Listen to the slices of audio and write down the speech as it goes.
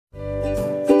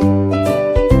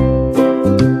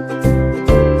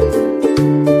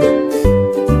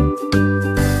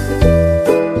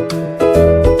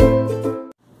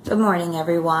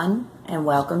and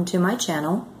welcome to my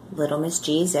channel, Little Miss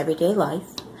G's Everyday Life.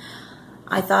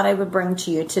 I thought I would bring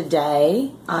to you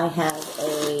today, I have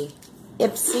a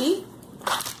IPSY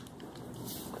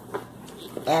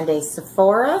and a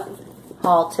Sephora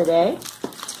haul today.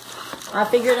 I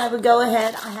figured I would go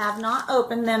ahead, I have not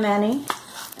opened them any,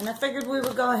 and I figured we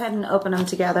would go ahead and open them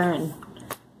together and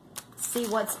see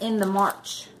what's in the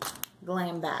March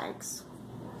glam bags.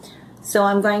 So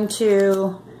I'm going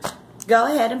to go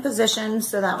ahead and position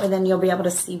so that way then you'll be able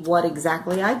to see what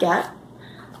exactly I get.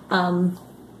 I'm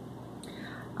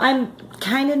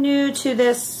kind of new to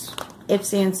this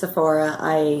IPSY and Sephora.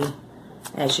 I,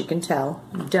 as you can tell,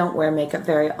 don't wear makeup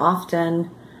very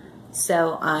often,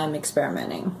 so I'm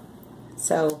experimenting.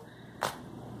 So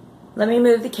let me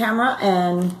move the camera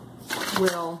and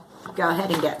we'll go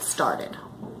ahead and get started.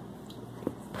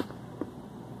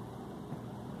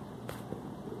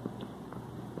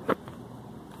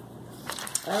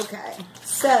 Okay,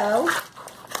 so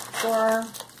for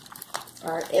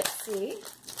our IPSY,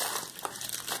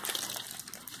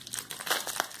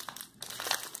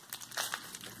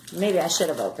 maybe I should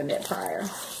have opened it prior.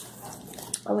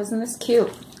 Oh, isn't this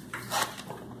cute?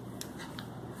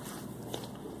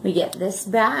 We get this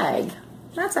bag.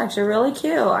 That's actually really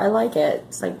cute. I like it.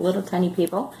 It's like little tiny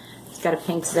people. It's got a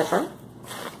pink zipper.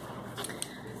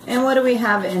 And what do we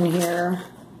have in here?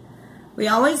 We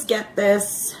always get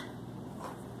this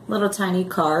little tiny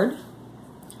card,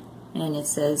 and it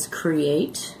says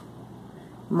Create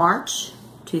March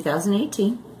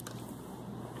 2018.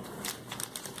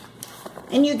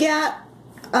 And you get,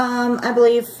 I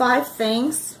believe, 5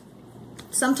 things.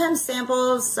 Sometimes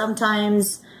samples,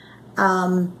 sometimes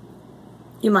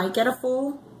you might get a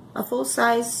full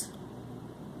size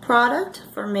product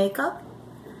for makeup.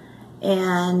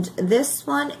 And this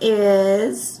one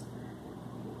is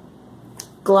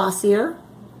glossier.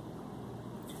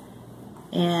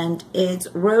 And it's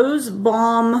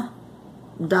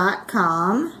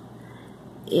rosebalm.com.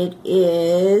 It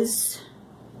is,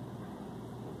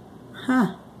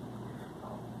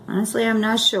 honestly, I'm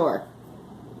not sure.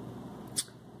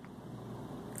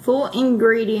 Full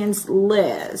ingredients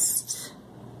list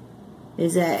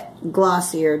is at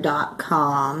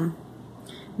glossier.com.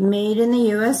 Made in the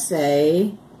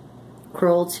USA,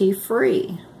 cruelty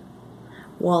free.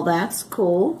 Well, that's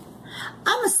cool.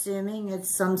 I'm assuming it's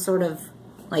some sort of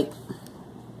like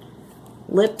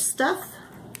lip stuff.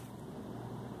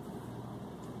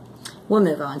 We'll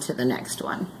move on to the next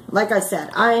one. Like I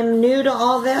said, I'm new to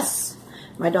all this.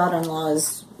 My daughter-in-law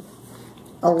is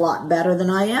a lot better than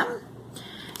I am.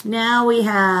 Now we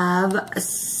have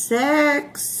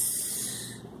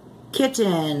Sex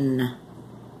Kitten.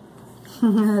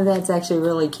 That's actually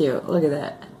really cute. Look at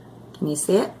that. Can you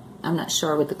see it? I'm not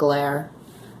sure with the glare.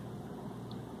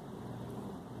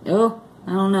 Oh,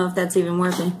 I don't know if that's even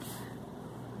working.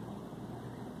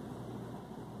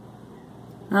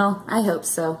 Oh, I hope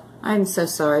so. I'm so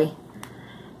sorry.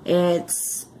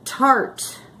 It's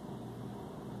Tarte.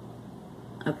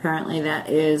 Apparently that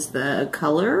is the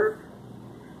color.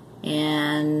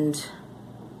 And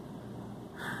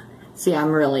see,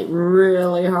 I'm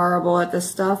really horrible at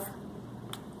this stuff.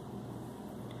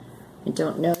 I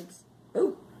don't know.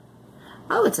 Oh,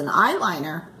 it's an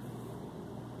eyeliner.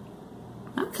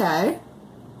 Okay.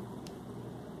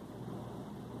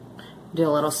 Do a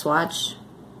little swatch.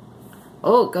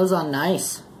 Oh, it goes on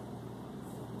nice.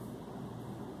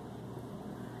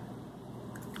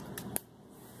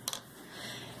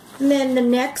 And then the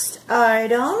next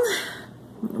item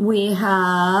we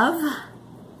have,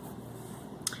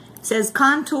 it says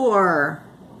contour.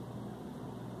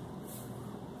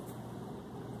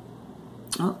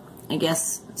 Oh, I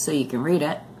guess so you can read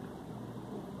it.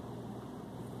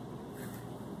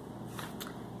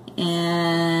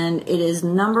 And it is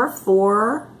number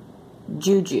 4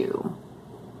 Juju.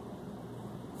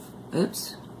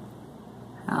 Oops.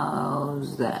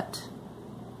 How's that?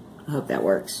 I hope that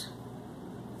works.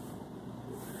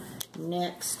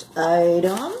 Next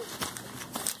item. Oh,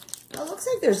 it looks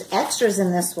like there's extras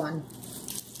in this one.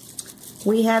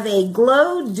 We have a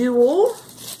Glow Dual.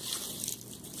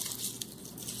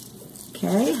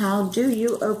 Okay, how do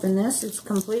you open this? It's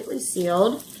completely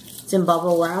sealed. It's in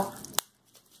bubble wrap.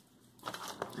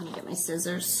 Let me get my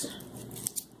scissors.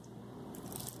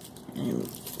 And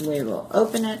we will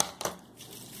open it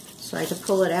so I can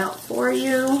pull it out for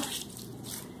you.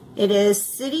 It is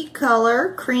City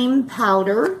Color Cream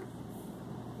Powder.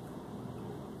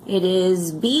 It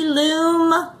is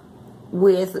B-Loom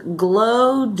with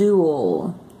Glow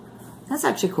Dual. That's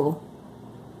actually cool.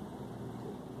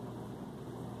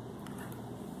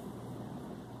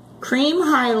 Cream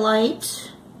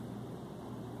highlight,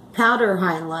 powder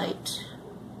highlight.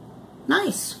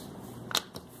 Nice.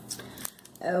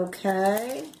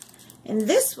 Okay. And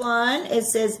this one, it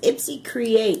says IPSY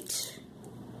Create.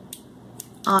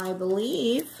 I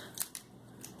believe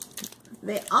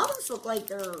they almost look like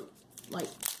they're like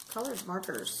colored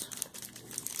markers.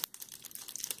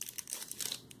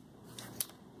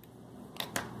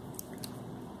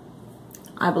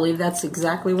 I believe that's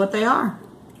exactly what they are.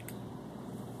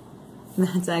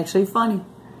 That's actually funny.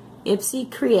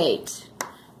 IPSY Create.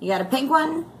 You got a pink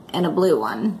one and a blue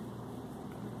one.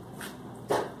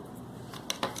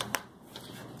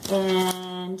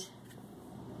 And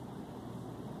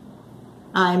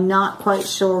I'm not quite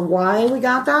sure why we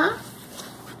got that.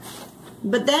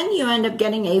 But then you end up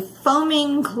getting a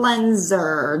foaming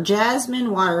cleanser,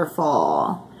 Jasmine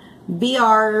Waterfall,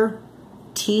 BRTC.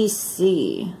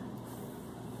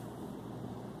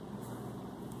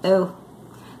 Oh,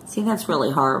 see, that's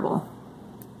really horrible.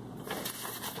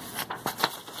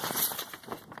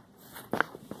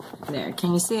 There,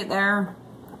 can you see it there?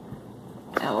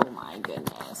 Oh my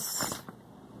goodness.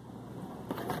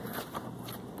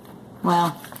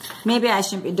 Well, maybe I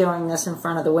shouldn't be doing this in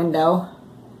front of the window.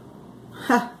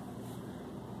 Huh.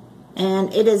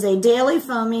 And it is a daily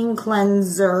foaming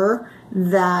cleanser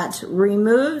that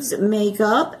removes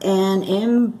makeup and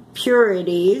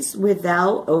impurities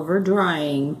without over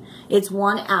drying. It's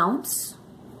 1 ounce.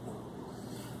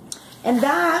 And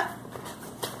that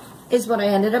is what I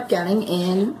ended up getting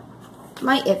in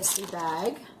my IPSY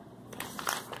bag.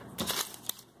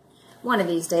 One of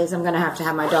these days I'm going to have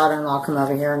my daughter-in-law come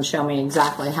over here and show me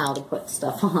exactly how to put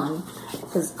stuff on.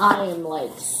 Because I am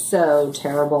like so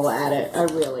terrible at it. I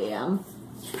really am.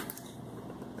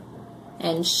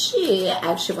 And she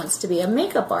actually wants to be a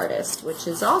makeup artist, which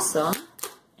is awesome.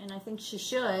 And I think she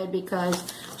should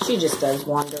because she just does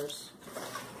wonders.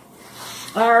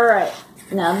 Alright,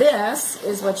 now this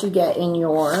is what you get in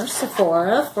your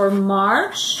Sephora for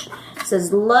March. It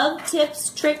says Love Tips,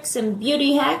 Tricks, and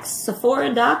Beauty Hacks,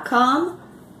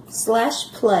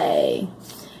 Sephora.com/play.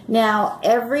 Now,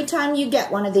 every time you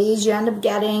get one of these, you end up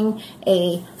getting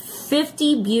a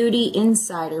 50 beauty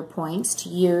insider points to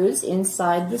use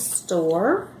inside the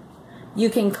store. You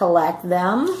can collect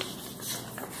them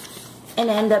and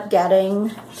end up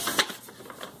getting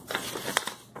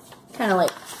kind of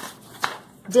like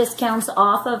discounts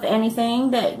off of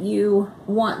anything that you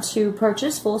want to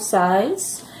purchase full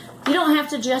size. You don't have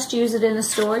to just use it in the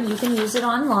store. You can use it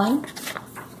online.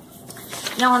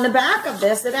 Now, on the back of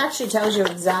this, it actually tells you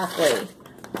exactly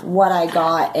what I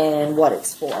got and what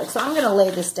it's for. So I'm going to lay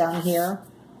this down here,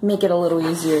 make it a little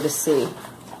easier to see.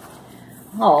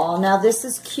 Oh, now this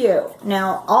is cute.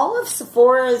 Now, all of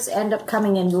Sephora's end up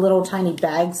coming in little tiny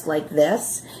bags like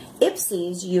this.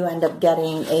 IPSY's, you end up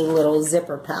getting a little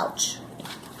zipper pouch,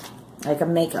 like a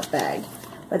makeup bag.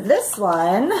 But this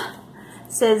one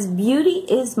says, Beauty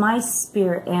is my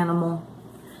spirit animal.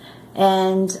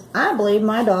 And I believe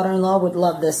my daughter-in-law would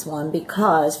love this one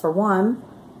because, for one,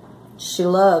 she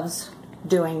loves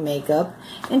doing makeup,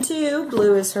 and 2,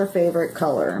 blue is her favorite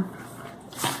color.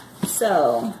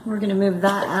 So we're going to move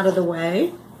that out of the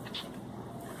way,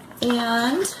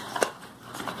 and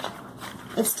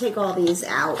let's take all these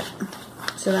out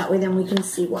so that way then we can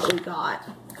see what we got.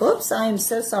 Oops, I am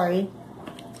so sorry.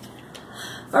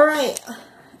 All right,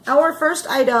 our first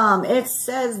item, it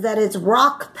says that it's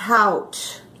Rock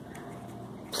Pout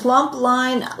Plump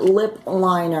Line Lip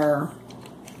Liner.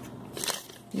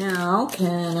 Now,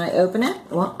 can I open it?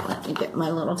 Well, let me get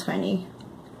my little tiny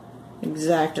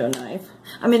X-Acto knife.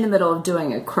 I'm in the middle of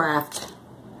doing a craft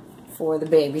for the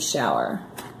baby shower.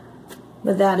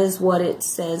 But that is what it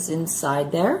says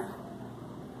inside there.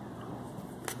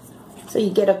 So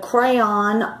you get a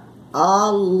crayon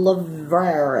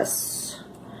Oliveris.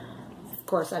 Of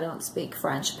course, I don't speak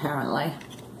French, apparently.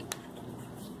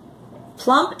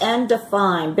 Plump and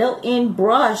Define, built-in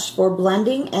brush for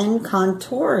blending and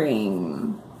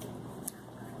contouring.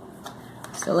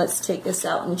 So let's take this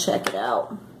out and check it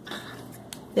out.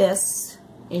 This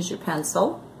is your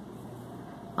pencil,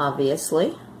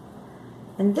 obviously.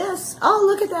 And this, oh,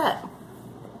 look at that.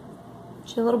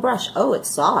 It's your little brush. Oh,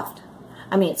 it's soft.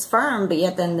 I mean, it's firm, but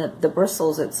yet then the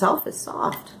bristles itself is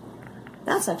soft.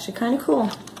 That's actually kind of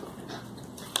cool.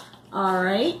 All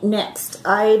right, next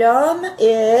item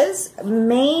is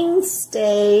Main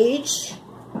Stage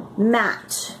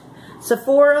Matte.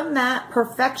 Sephora Matte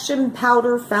Perfection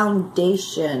Powder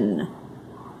Foundation.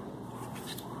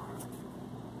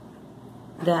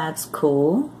 That's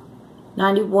cool.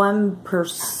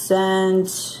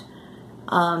 91%.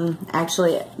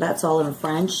 Actually, that's all in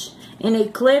French. In a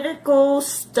clinical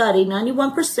study,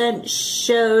 91%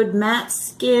 showed matte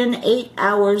skin 8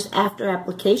 hours after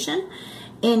application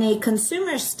In a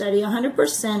consumer study,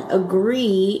 100%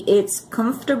 agree it's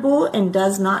comfortable and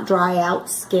does not dry out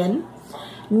skin.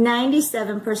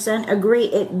 97% agree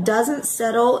it doesn't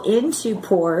settle into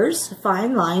pores,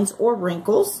 fine lines, or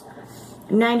wrinkles.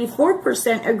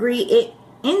 94% agree it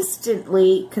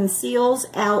instantly conceals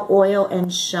out oil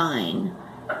and shine.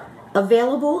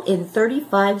 Available in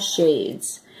 35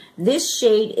 shades. This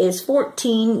shade is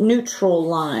 14 Neutral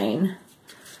Line.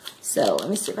 So let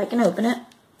me see if I can open it.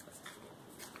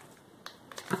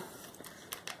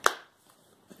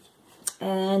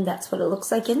 And that's what it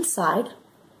looks like inside.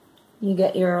 You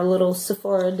get your little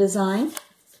Sephora design.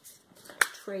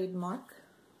 Trademark.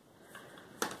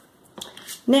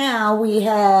 Now we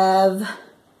have,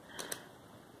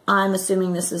 I'm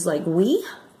assuming this is like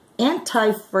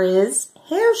Anti-Frizz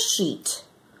Hair Sheet.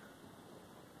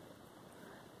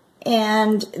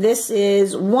 And this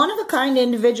is one-of-a-kind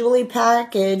individually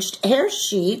packaged hair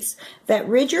sheets that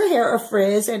rid your hair of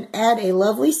frizz and add a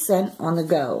lovely scent on the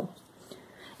go.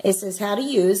 It says how to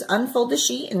use. Unfold the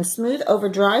sheet and smooth over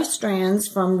dry strands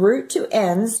from root to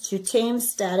ends to tame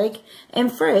static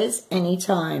and frizz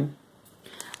anytime.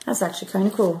 That's actually kind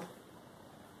of cool.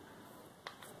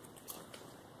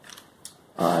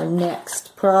 Our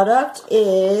next product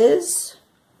is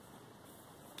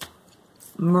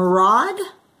Murad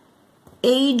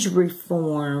Age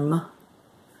Reform.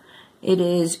 It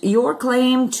is your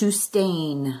claim to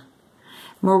stain.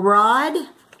 Murad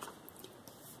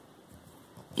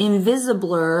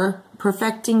Invisibler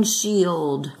Perfecting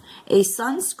Shield, a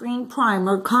sunscreen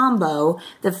primer combo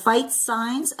that fights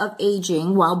signs of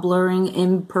aging while blurring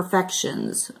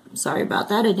imperfections. Sorry about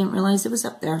that, I didn't realize it was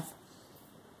up there.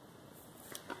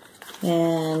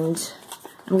 And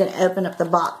I'm going to open up the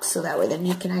box so that way then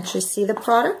you can actually see the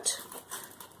product.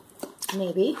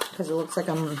 Maybe, because it looks like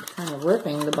I'm kind of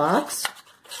ripping the box.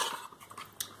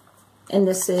 And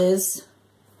this is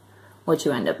what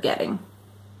you end up getting.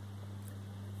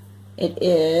 It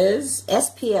is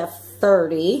SPF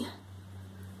 30,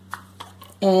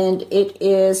 and it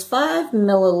is 5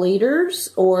 milliliters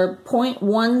or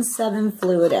 0.17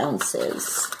 fluid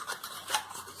ounces.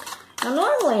 Now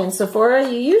normally in Sephora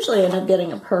you usually end up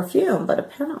getting a perfume, but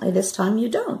apparently this time you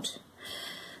don't.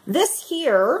 This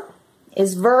here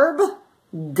is Verb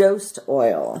Ghost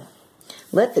Oil.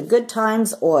 Let the good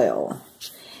times oil.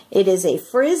 It is a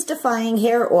frizz-defying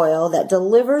hair oil that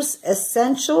delivers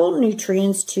essential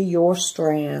nutrients to your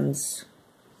strands.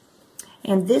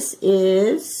 And this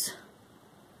is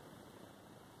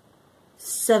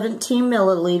 17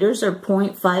 milliliters or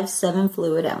 0.57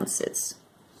 fluid ounces.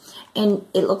 And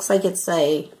it looks like it's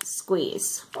a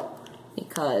squeeze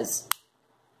because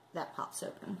that pops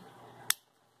open.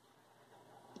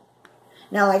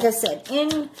 Now, like I said,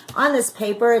 on this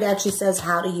paper, it actually says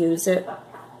how to use it.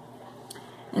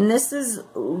 And this is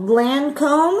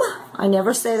Lancome. I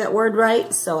never say that word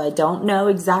right, so I don't know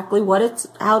exactly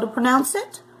how to pronounce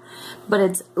it. But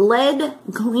it's lead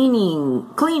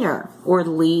cleaner, or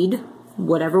lead,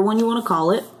 whatever one you want to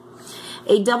call it.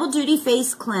 A double-duty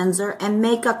face cleanser and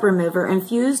makeup remover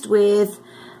infused with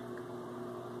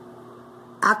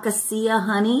acacia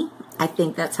honey. I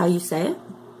think that's how you say it.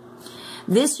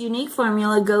 This unique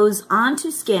formula goes onto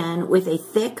skin with a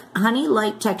thick,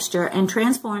 honey-like texture and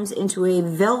transforms into a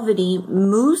velvety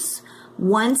mousse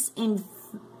once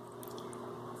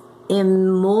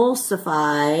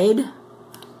emulsified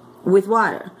with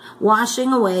water,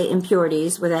 washing away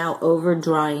impurities without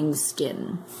over-drying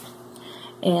skin.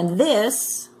 And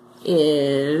this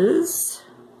is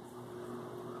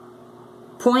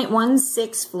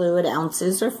 0.16 fluid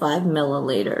ounces or 5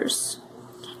 milliliters.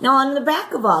 Now on the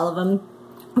back of all of them,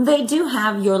 they do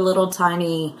have your little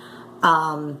tiny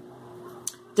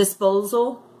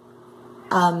disposal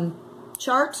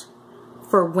chart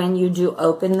for when you do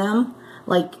open them.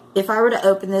 Like if I were to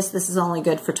open this is only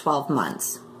good for 12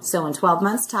 months. So in 12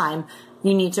 months time,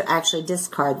 you need to actually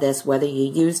discard this whether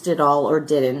you used it all or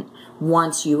didn't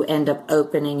once you end up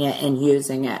opening it and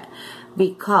using it.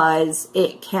 Because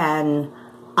it can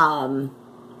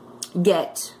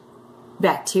get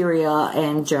bacteria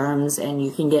and germs, and you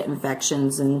can get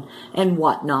infections and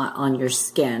whatnot on your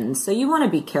skin. So you want to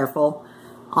be careful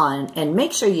and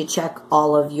make sure you check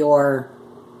all of your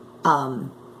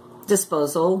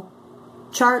disposal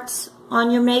charts on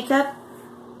your makeup.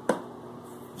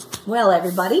 Well,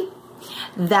 everybody,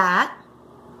 that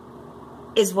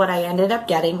is what I ended up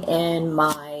getting in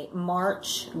my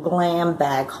March Glam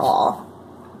bag haul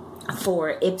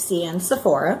for IPSY and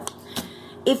SEPHORA.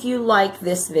 If you like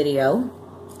this video,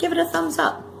 give it a thumbs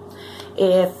up.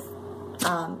 If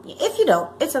you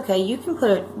don't, it's okay. You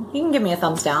can give me a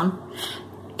thumbs down.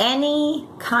 Any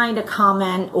kind of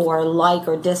comment or like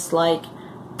or dislike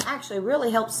actually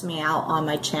really helps me out on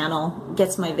my channel,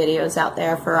 gets my videos out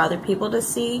there for other people to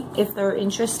see if they're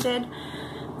interested.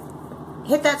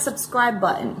 Hit that subscribe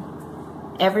button.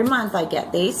 Every month I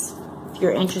get these. If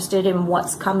you're interested in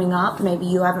what's coming up, maybe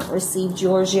you haven't received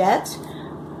yours yet,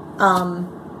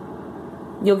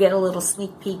 you'll get a little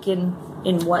sneak peek in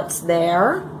what's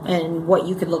there and what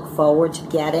you could look forward to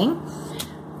getting.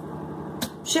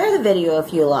 Share the video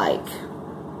if you like.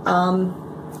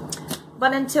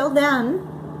 But until then,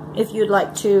 if you'd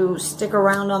like to stick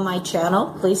around on my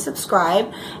channel, please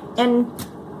subscribe. And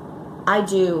I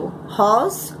do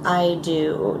hauls, I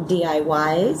do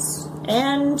DIYs,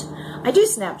 and I do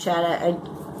Snapchat.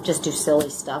 I just do silly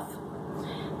stuff.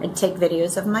 I take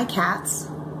videos of my cats.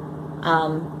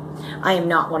 I am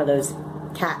not one of those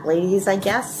cat ladies, I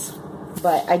guess,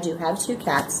 but I do have 2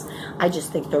 cats. I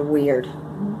just think they're weird.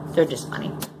 They're just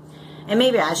funny. And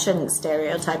maybe I shouldn't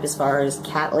stereotype as far as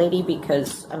cat lady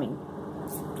because, I mean,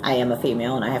 I am a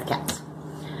female and I have cats.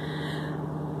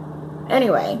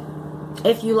 Anyway,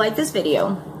 if you like this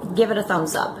video, give it a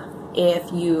thumbs up.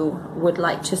 If you would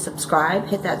like to subscribe,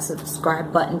 hit that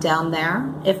subscribe button down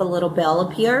there. If a little bell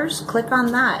appears, click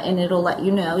on that and it'll let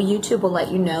you know, YouTube will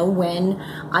let you know when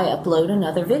I upload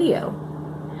another video.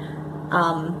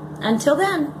 Until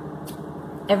then,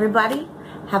 everybody,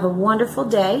 have a wonderful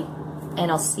day, and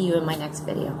I'll see you in my next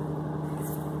video.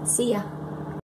 See ya.